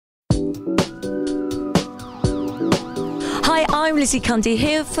Hi, I'm Lizzie Cundy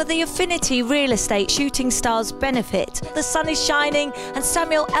here for the Affinity Real Estate Shooting Stars benefit. The sun is shining and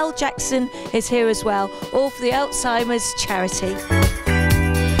Samuel L. Jackson is here as well, all for the Alzheimer's charity.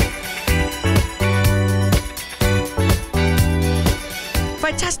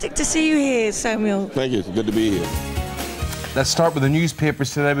 Fantastic to see you here, Samuel. Thank you, it's good to be here. Let's start with the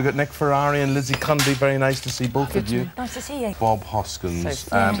newspapers today. We've got Nick Ferrari and Lizzie Cundy. Very nice to see both of you. Nice to see you. Bob Hoskins.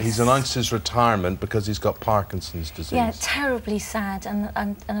 Yes. He's announced his retirement because he's got Parkinson's disease. Yeah, terribly sad and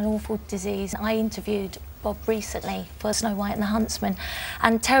an awful disease. I interviewed Bob recently for Snow White and the Huntsman,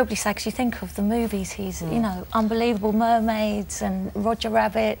 and terribly sad because you think of the movies he's, you know, Unbelievable Mermaids and Roger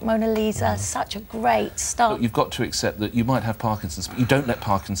Rabbit, Mona Lisa, such a great star. Look, you've got to accept that you might have Parkinson's, but you don't let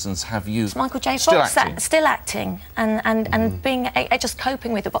Parkinson's have you. Michael J. Fox still acting and being just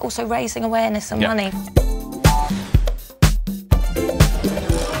coping with it, but also raising awareness and money.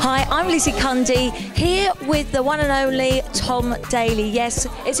 Hi, I'm Lizzie Cundy, here with the one and only Tom Daley. Yes,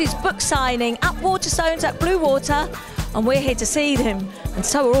 it's his book signing at Waterstones at Blue Water, and we're here to see him, and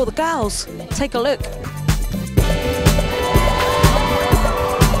so are all the girls. Take a look.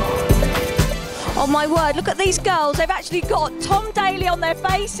 Oh my word, look at these girls. They've actually got Tom Daley on their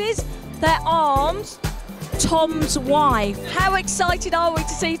faces, their arms, Tom's wife. How excited are we to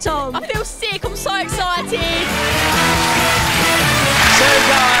see Tom? I feel sick, I'm so excited. So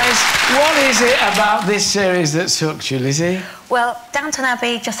guys, what is it about this series that's hooked you, Lizzie? Well, Downton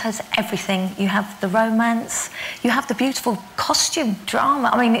Abbey just has everything. You have the romance, you have the beautiful costume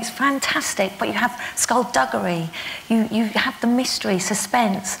drama. I mean, it's fantastic, but you have skullduggery, you have the mystery,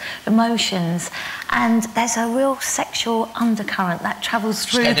 suspense, emotions, and there's a real sexual undercurrent that travels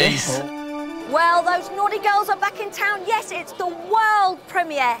through this. Well, those naughty girls are back in town. Yes, it's the world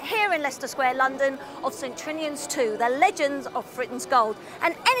premiere here in Leicester Square, London, of St Trinian's 2, The Legends of Fritton's Gold.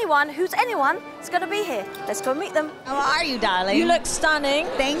 And anyone who's anyone is going to be here. Let's go meet them. How are you, darling? You look stunning.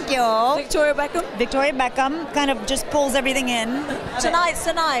 Thank you. Victoria Beckham. Victoria Beckham kind of just pulls everything in. Tonight's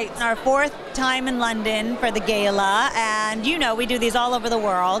the night. Our 4th time in London for the gala, and you know we do these all over the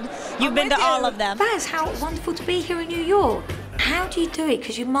world. You've been to all of them. Baz, how wonderful to be here in New York. How do you do it?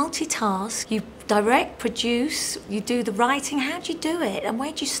 Because you multitask, you direct, produce, you do the writing. How do you do it, and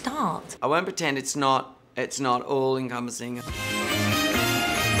where do you start? I won't pretend it's not all-encompassing.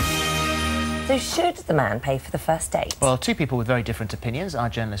 So should the man pay for the first date? Well, two people with very different opinions. Our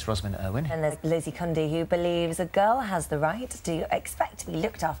journalist Rosamund Irwin. And there's Lizzie Cundy, who believes a girl has the right to expect to be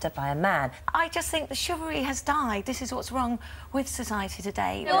looked after by a man. I just think the chivalry has died. This is what's wrong with society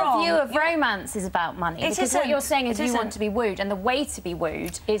today. Your view of romance is about money. Because what you're saying is you want to be wooed, and the way to be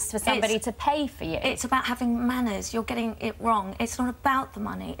wooed is for somebody to pay for you. It's about having manners. You're getting it wrong. It's not about the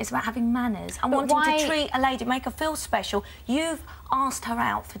money. It's about having manners and wanting to treat a lady, make her feel special. You've asked her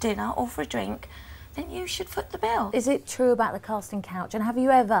out for dinner or for a drink, then you should foot the bill. Is it true about the casting couch, and have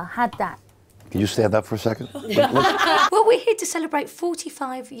you ever had that? Can you stand up for a second? Well, we're here to celebrate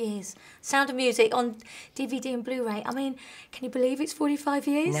 45 years. Sound of Music on DVD and Blu-ray. I mean, can you believe it's 45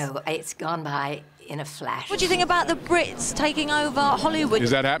 years? No, it's gone by in a flash. What do you think about the Brits taking over Hollywood?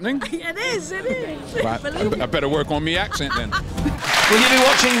 Is that happening? It is, it is. I better work on me accent then. Will you be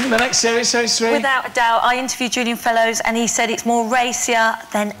watching the next series, Series 3? Without a doubt. I interviewed Julian Fellows and he said it's more racier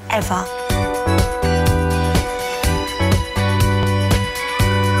than ever.